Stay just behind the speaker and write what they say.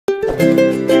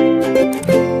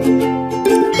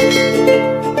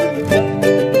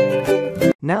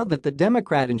Now that the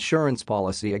Democrat insurance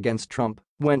policy against Trump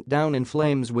went down in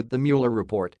flames with the Mueller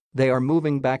report, they are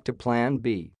moving back to Plan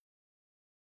B.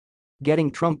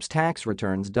 Getting Trump's tax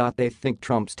returns. They think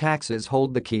Trump's taxes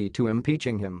hold the key to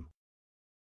impeaching him.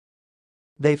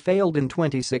 They failed in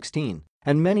 2016,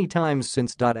 and many times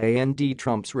since. And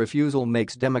Trump's refusal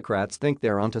makes Democrats think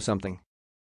they're onto something.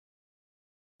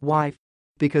 Why?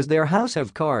 Because their house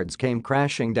of cards came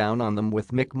crashing down on them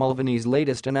with Mick Mulvaney's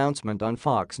latest announcement on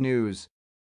Fox News.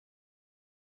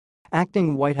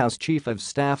 Acting White House Chief of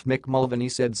Staff Mick Mulvaney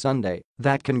said Sunday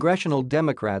that congressional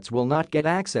Democrats will not get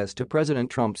access to President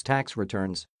Trump's tax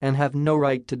returns and have no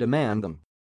right to demand them.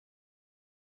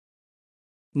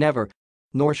 Never.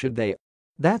 Nor should they.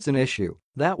 That's an issue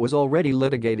that was already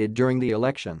litigated during the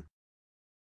election.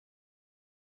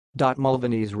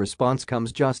 Mulvaney's response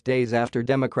comes just days after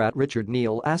Democrat Richard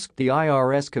Neal asked the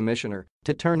IRS commissioner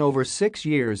to turn over 6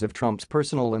 years of Trump's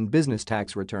personal and business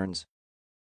tax returns.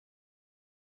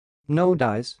 No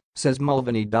dies, says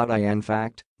Mulvaney. In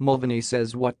fact, Mulvaney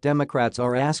says what Democrats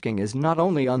are asking is not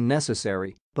only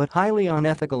unnecessary, but highly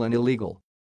unethical and illegal.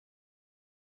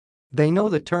 They know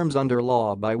the terms under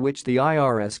law by which the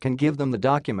IRS can give them the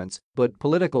documents, but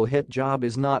political hit job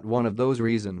is not one of those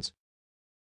reasons.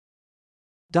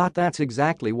 That's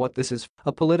exactly what this is,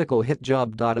 a political hit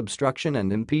job. Obstruction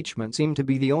and impeachment seem to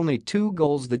be the only two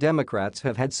goals the Democrats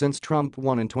have had since Trump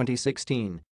won in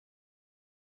 2016.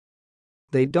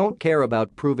 They don't care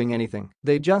about proving anything,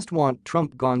 they just want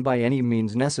Trump gone by any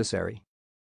means necessary.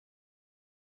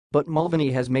 But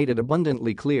Mulvaney has made it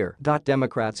abundantly clear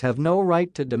Democrats have no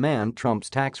right to demand Trump's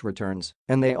tax returns,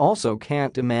 and they also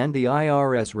can't demand the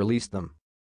IRS release them.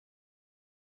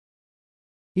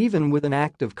 Even with an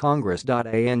act of Congress.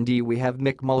 And we have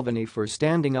Mick Mulvaney for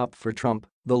standing up for Trump,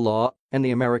 the law, and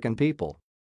the American people.